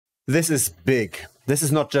This is big. This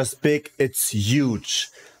is not just big, it's huge.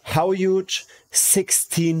 How huge?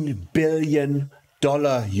 $16 billion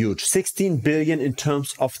huge. 16 billion in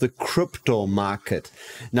terms of the crypto market.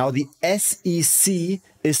 Now the SEC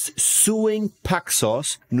is suing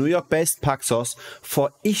Paxos, New York-based Paxos,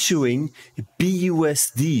 for issuing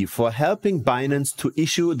BUSD, for helping Binance to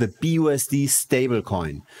issue the BUSD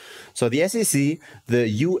stablecoin. So the SEC, the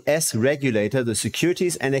US regulator, the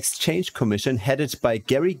Securities and Exchange Commission, headed by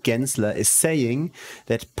Gary Gensler, is saying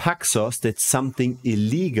that Paxos did something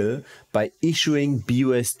illegal by issuing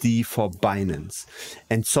BUSD for Binance.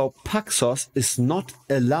 And so Paxos is not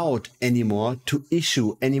allowed anymore to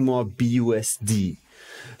issue any more BUSD.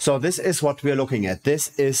 So this is what we're looking at.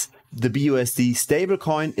 This is the BUSD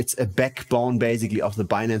stablecoin. It's a backbone basically of the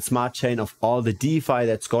Binance Smart Chain, of all the DeFi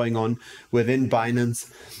that's going on within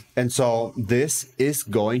Binance. And so this is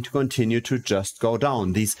going to continue to just go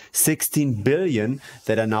down. These 16 billion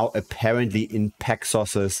that are now apparently in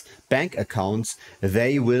Paxos's bank accounts,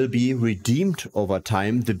 they will be redeemed over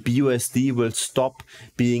time. The BUSD will stop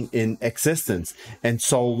being in existence. And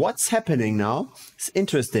so what's happening now? It's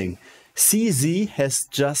interesting. CZ has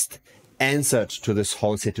just answered to this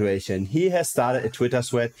whole situation. He has started a Twitter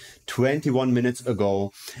thread 21 minutes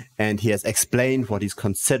ago, and he has explained what he's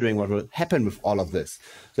considering, what will happen with all of this.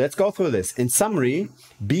 So let's go through this. In summary,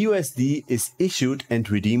 BUSD is issued and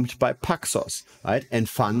redeemed by Paxos, right? And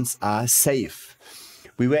funds are safe.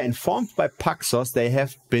 We were informed by Paxos they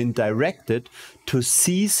have been directed to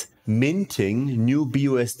cease minting new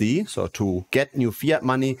BUSD, so to get new fiat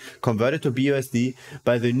money converted to BUSD,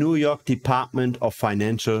 by the New York Department of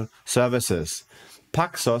Financial Services.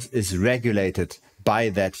 Paxos is regulated by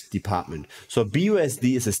that department. So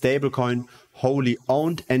BUSD is a stablecoin wholly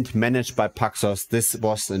owned and managed by Paxos. This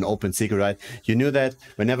was an open secret, right? You knew that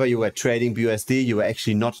whenever you were trading BUSD, you were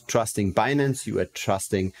actually not trusting Binance, you were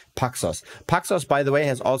trusting Paxos. Paxos, by the way,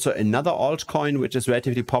 has also another altcoin, which is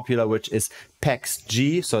relatively popular, which is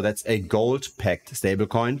PaxG. So that's a gold-pegged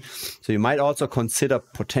stablecoin. So you might also consider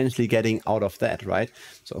potentially getting out of that, right?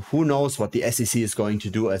 So who knows what the SEC is going to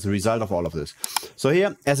do as a result of all of this. So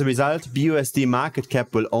here, as a result, BUSD market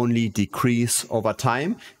cap will only decrease over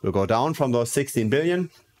time. It will go down from those 16 billion.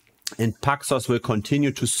 And Paxos will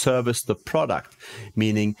continue to service the product,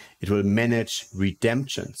 meaning it will manage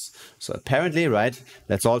redemptions. So apparently, right,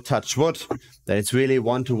 let's all touch wood, that it's really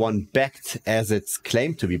one-to-one backed as it's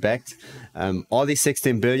claimed to be backed. All these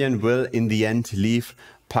 16 billion will in the end leave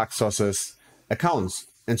Paxos's accounts.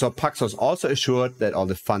 And so Paxos also assured that all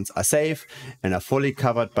the funds are safe and are fully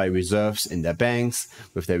covered by reserves in their banks,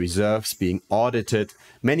 with their reserves being audited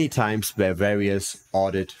many times by various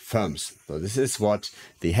audit firms. So this is what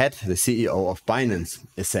the head, the CEO of Binance,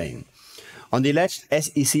 is saying. On the alleged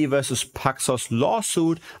SEC versus Paxos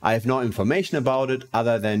lawsuit, I have no information about it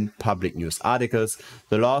other than public news articles.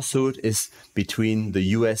 The lawsuit is between the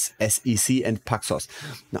US SEC and Paxos.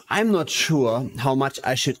 Now, I'm not sure how much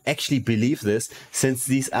I should actually believe this, since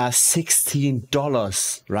these are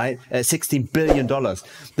 $16, right? $16 billion.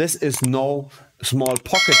 This is no small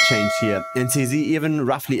pocket change here. And CZ, even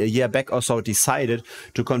roughly a year back or so, decided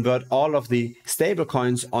to convert all of the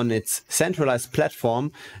stablecoins on its centralized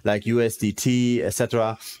platform, like USDT,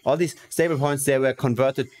 etc. All these stablecoins, they were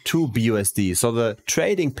converted to BUSD. So the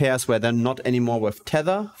trading pairs were then not anymore with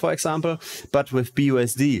Tether, for example, but with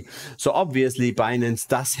BUSD. So obviously Binance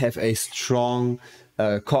does have a strong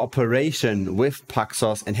cooperation with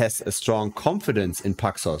Paxos and has a strong confidence in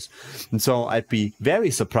Paxos. And so I'd be very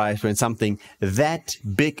surprised when something that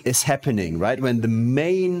big is happening, right? When the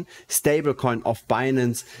main stablecoin of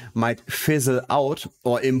Binance might fizzle out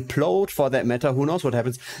or implode, for that matter, who knows what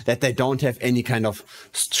happens, that they don't have any kind of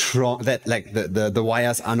strong, that like the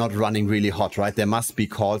wires are not running really hot, right? There must be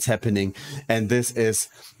calls happening, and this is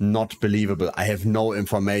not believable. I have no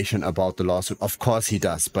information about the lawsuit. Of course he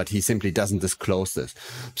does, but he simply doesn't disclose this.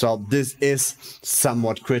 So this is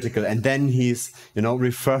somewhat critical. And then he's, you know,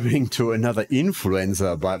 referring to another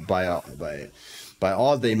influencer by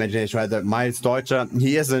all the imagination, right? That Miles Deutscher,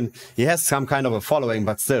 he has some kind of a following,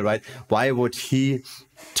 but still, right? Why would he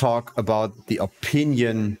talk about the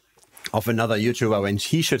opinion of another YouTuber when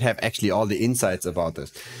he should have actually all the insights about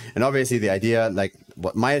this? And obviously the idea, like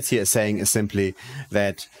what Miles here is saying, is simply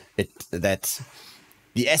that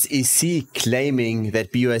the SEC claiming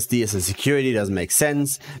that BUSD is a security doesn't make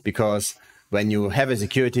sense, because when you have a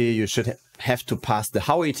security, you should have to pass the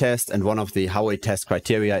Howey test, and one of the Howey test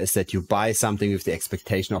criteria is that you buy something with the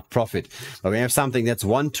expectation of profit. But when you have something that's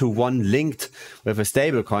one-to-one linked with a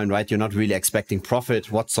stablecoin, right, you're not really expecting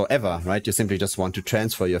profit whatsoever, right? You simply just want to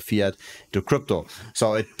transfer your fiat to crypto.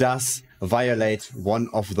 So it does violate one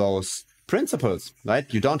of those principles, right?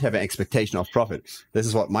 You don't have an expectation of profit. This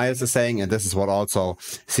is what Miles is saying, and this is what also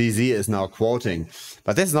CZ is now quoting.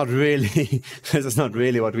 But this is not really, this is not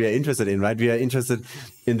really what we are interested in, right? We are interested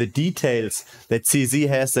in the details that CZ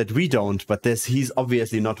has that we don't, but this he's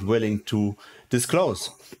obviously not willing to disclose.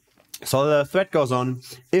 So the thread goes on,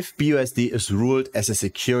 if BUSD is ruled as a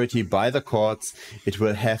security by the courts, it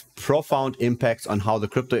will have profound impacts on how the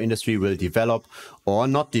crypto industry will develop or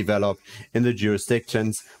not develop in the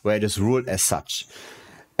jurisdictions where it is ruled as such.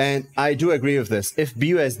 And I do agree with this. If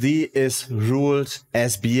BUSD is ruled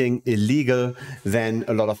as being illegal, then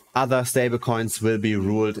a lot of other stablecoins will be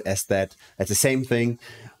ruled as that. That's the same thing.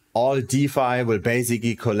 All DeFi will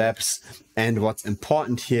basically collapse. And what's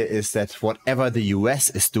important here is that whatever the US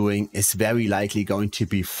is doing is very likely going to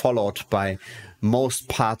be followed by most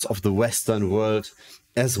parts of the Western world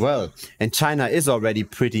as well. And China is already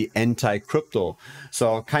pretty anti-crypto.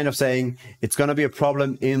 So kind of saying it's going to be a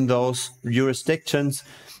problem in those jurisdictions.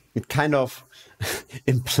 It kind of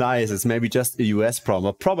implies it's maybe just a US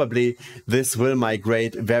problem. Probably this will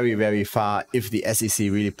migrate very, very far if the SEC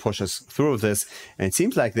really pushes through this. And it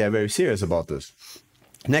seems like they're very serious about this.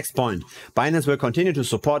 Next point, Binance will continue to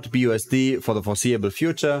support BUSD for the foreseeable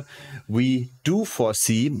future. We do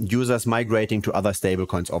foresee users migrating to other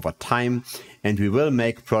stablecoins over time, and we will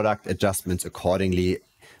make product adjustments accordingly.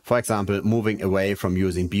 For example, moving away from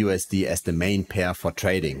using BUSD as the main pair for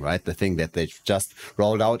trading, right? The thing that they just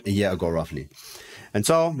rolled out a year ago, roughly. And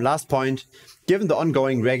so, last point, given the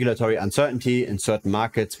ongoing regulatory uncertainty in certain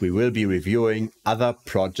markets, we will be reviewing other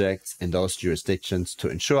projects in those jurisdictions to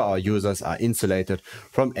ensure our users are insulated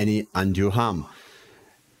from any undue harm.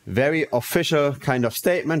 Very official kind of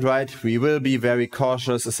statement, right? We will be very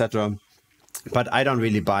cautious, etc. But I don't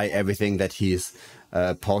really buy everything that he's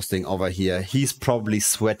posting over here. He's probably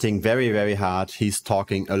sweating very, very hard. He's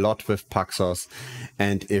talking a lot with Paxos.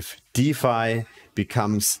 And if DeFi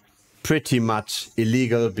becomes pretty much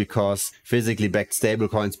illegal because physically backed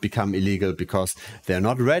stablecoins become illegal because they're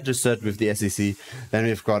not registered with the SEC, then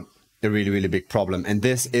we've got a really, really big problem. And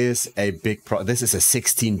this is a big this is a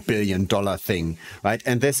 $16 billion thing, right?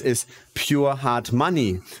 And this is pure hard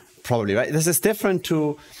money, probably, right? This is different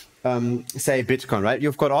to say Bitcoin, right?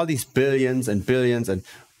 You've got all these billions and billions and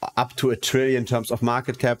up to $1 trillion in terms of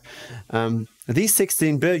market cap. These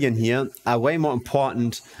 16 billion here are way more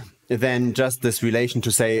important than just this relation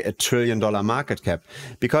to say $1 trillion market cap.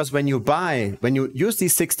 Because when you use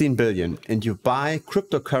these 16 billion and you buy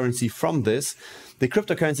cryptocurrency from this, the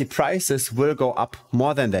cryptocurrency prices will go up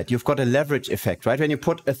more than that. You've got a leverage effect, right? When you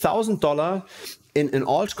put $1,000 in an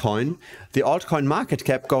altcoin, the altcoin market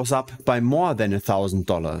cap goes up by more than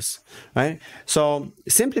 $1,000, right? So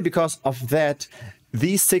simply because of that,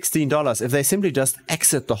 these $16, if they simply just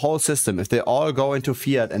exit the whole system, if they all go into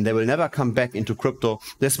fiat and they will never come back into crypto,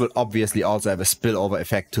 this will obviously also have a spillover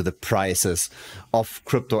effect to the prices of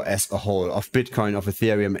crypto as a whole, of Bitcoin, of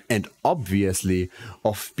Ethereum, and obviously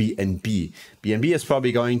of BNB. BNB is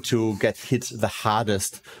probably going to get hit the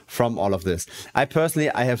hardest from all of this. I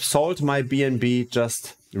have sold my BNB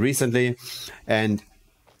just recently, and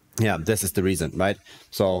yeah, this is the reason, right?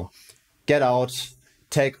 So get out.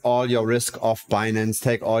 Take all your risk off Binance,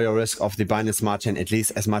 take all your risk off the Binance Smart Chain, at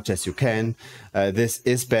least as much as you can. This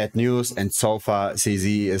is bad news, and so far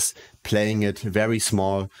CZ is playing it very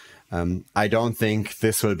small. I don't think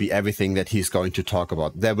this will be everything that he's going to talk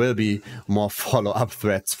about. There will be more follow-up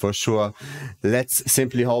threats for sure. Let's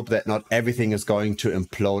simply hope that not everything is going to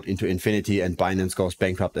implode into infinity and Binance goes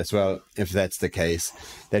bankrupt as well. If that's the case,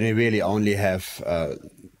 then we really only have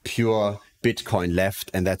pure Bitcoin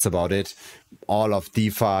left, and that's about it. All of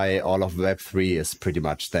DeFi, all of Web3 is pretty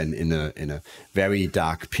much then in a very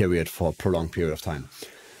dark period for a prolonged period of time.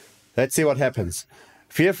 Let's see what happens.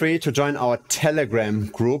 Feel free to join our Telegram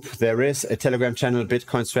group. There is a Telegram channel,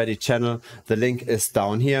 Bitcoin Strategy channel. The link is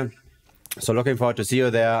down here. So looking forward to see you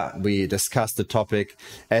there. We discuss the topic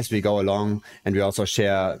as we go along, and we also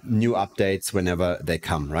share new updates whenever they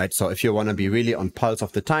come, right? So if you want to be really on pulse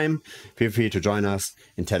of the time, feel free to join us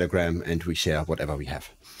in Telegram and we share whatever we have.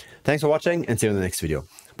 Thanks for watching and see you in the next video.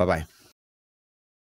 Bye-bye.